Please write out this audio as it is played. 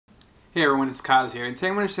Hey everyone, it's Kaz here, and today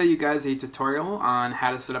I'm going to show you guys a tutorial on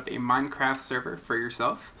how to set up a Minecraft server for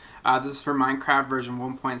yourself. This is for Minecraft version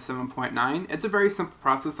 1.7.9. It's a very simple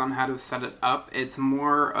process on how to set it up. It's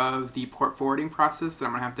more of the port forwarding process that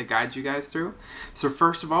I'm going to have to guide you guys through. So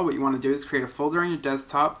first of all, what you want to do is create a folder on your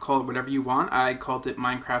desktop, call it whatever you want. I called it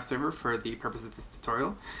Minecraft server for the purpose of this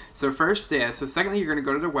tutorial. So secondly, you're going to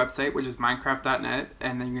go to their website, which is minecraft.net,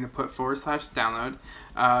 and then you're going to put /download.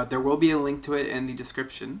 There will be a link to it in the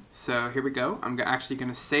description. So here we go. I'm actually going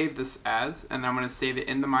to save this as, and then I'm going to save it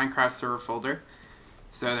in the Minecraft server folder.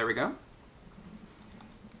 So there we go.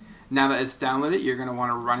 Now that it's downloaded, you're going to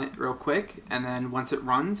want to run it real quick, and then once it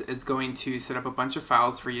runs, it's going to set up a bunch of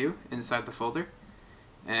files for you inside the folder.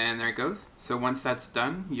 And there it goes. So once that's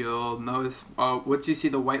done, you'll notice, once you see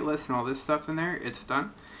the whitelist and all this stuff in there, it's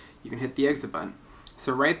done. You can hit the exit button.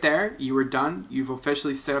 So right there, you are done. You've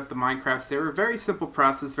officially set up the Minecraft server. Very simple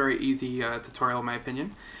process, very easy tutorial in my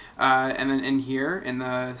opinion. And then in here, in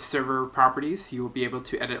the server properties, you will be able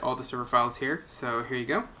to edit all the server files here. So here you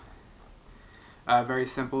go. Very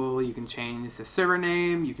simple. You can change the server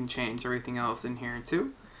name. You can change everything else in here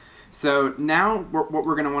too. So now what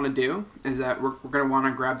we're going to want to do is that we're going to want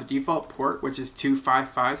to grab the default port, which is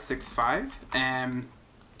 25565, and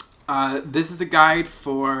this is a guide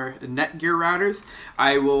for Netgear routers.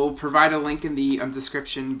 I will provide a link in the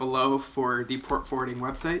description below for the port forwarding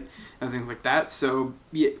website and things like that. So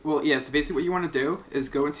so basically what you want to do is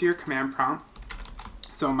go into your command prompt.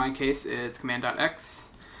 So in my case, it's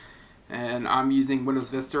command.x, and I'm using Windows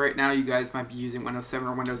Vista right now. You guys might be using Windows 7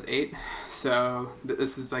 or Windows 8. So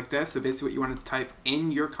this is like this. So basically what you want to type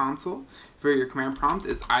in your console for your command prompt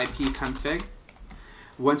is ipconfig.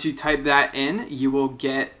 Once you type that in, you will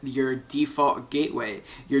get your default gateway.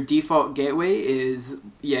 Your default gateway is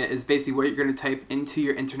basically what you're going to type into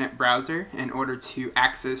your internet browser in order to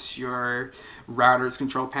access your router's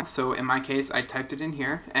control panel. So in my case, I typed it in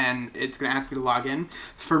here, and it's going to ask me to log in.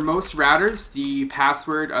 For most routers, the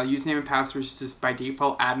password, username and password is just by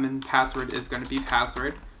default. Admin password is going to be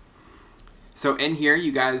password. So in here,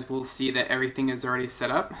 you guys will see that everything is already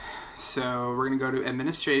set up. So we're going to go to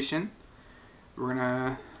administration. We're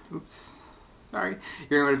gonna, you're gonna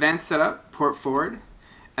go to advanced setup, port forward,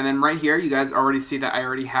 and then right here you guys already see that I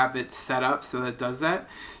already have it set up, so that does that.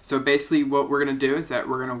 So basically what we're gonna do is that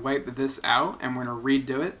we're gonna wipe this out and we're gonna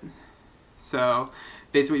redo it. So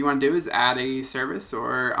basically what you want to do is add a service,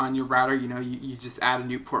 or on your router, you just add a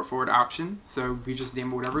new port forward option. So we just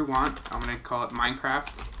name it whatever we want. I'm gonna call it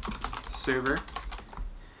Minecraft server,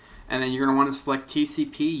 and then you're gonna want to select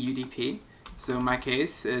TCP UDP. So in my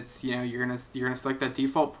case, it's you're gonna select that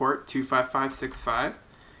default port 25565,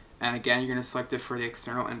 and again you're gonna select it for the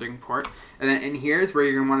external ending port. And then in here is where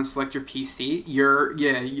you're gonna want to select your PC. Your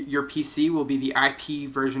PC will be the IP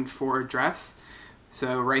version 4 address.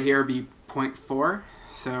 So right here will be 0.4.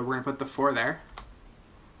 So we're gonna put the 4 there,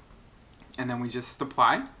 and then we just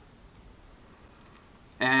apply.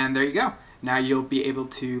 And there you go. Now you'll be able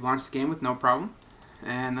to launch the game with no problem,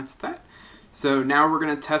 and that's that. So now we're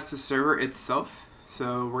going to test the server itself.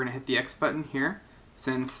 So we're going to hit the X button here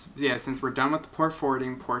since we're done with the port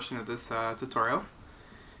forwarding portion of this tutorial.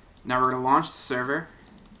 Now we're going to launch the server.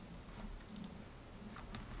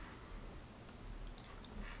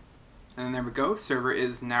 And there we go. Server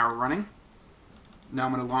is now running. Now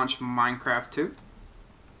I'm going to launch Minecraft 2.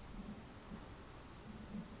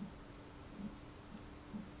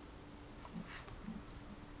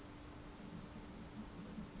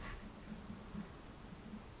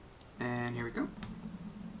 And here we go.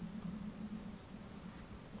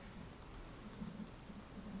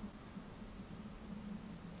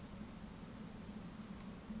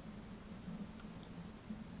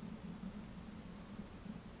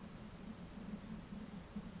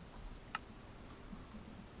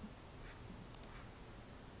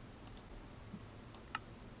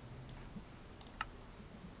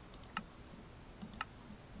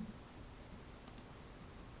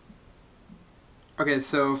 Okay,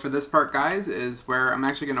 so for this part, guys, is where I'm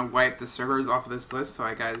actually going to wipe the servers off of this list so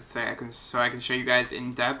I can show you guys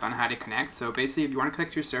in depth on how to connect. So basically, if you want to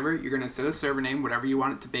connect to your server, you're going to set a server name, whatever you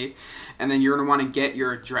want it to be, and then you're going to want to get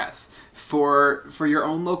your address. For your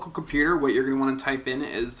own local computer, what you're going to want to type in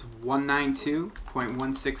is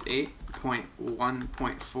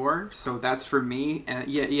 192.168.1.4. So that's for me, and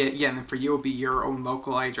and then for you will be your own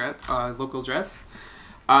local address.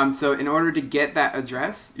 So in order to get that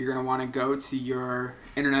address, you're going to want to go to your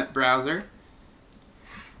internet browser.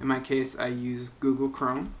 In my case, I use Google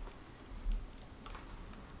Chrome.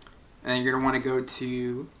 And you're going to want to go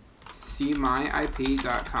to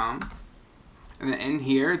cmyip.com. And then in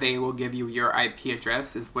here, they will give you your IP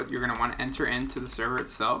address is what you're going to want to enter into the server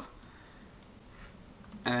itself.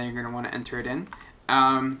 and then you're going to want to enter it in.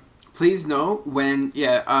 Please note when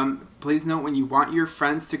you want your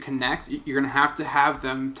friends to connect, you're going to have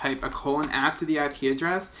them type a colon after the IP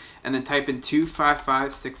address and then type in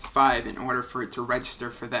 25565 in order for it to register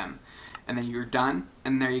for them. And then you're done,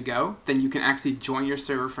 and there you go. Then you can actually join your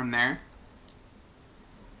server from there.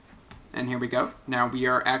 And here we go. Now we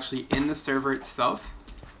are actually in the server itself.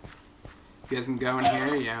 You guys can go in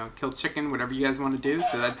here, you know, kill chicken, whatever you guys want to do.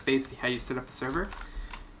 So that's basically how you set up a server.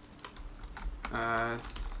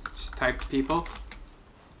 Just type to people,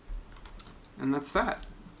 and that's that.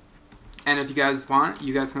 And if you guys want,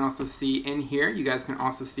 you guys can also see in here. You guys can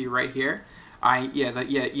also see right here.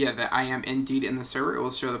 That I am indeed in the server. It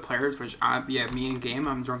will show the players, which me in game.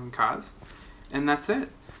 I'm Drunken Cause, and that's it.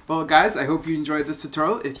 Well, guys, I hope you enjoyed this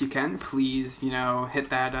tutorial. If you can, please, you know,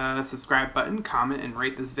 hit that subscribe button, comment, and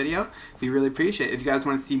rate this video. We really appreciate it. If you guys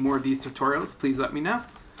want to see more of these tutorials, please let me know.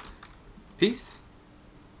 Peace.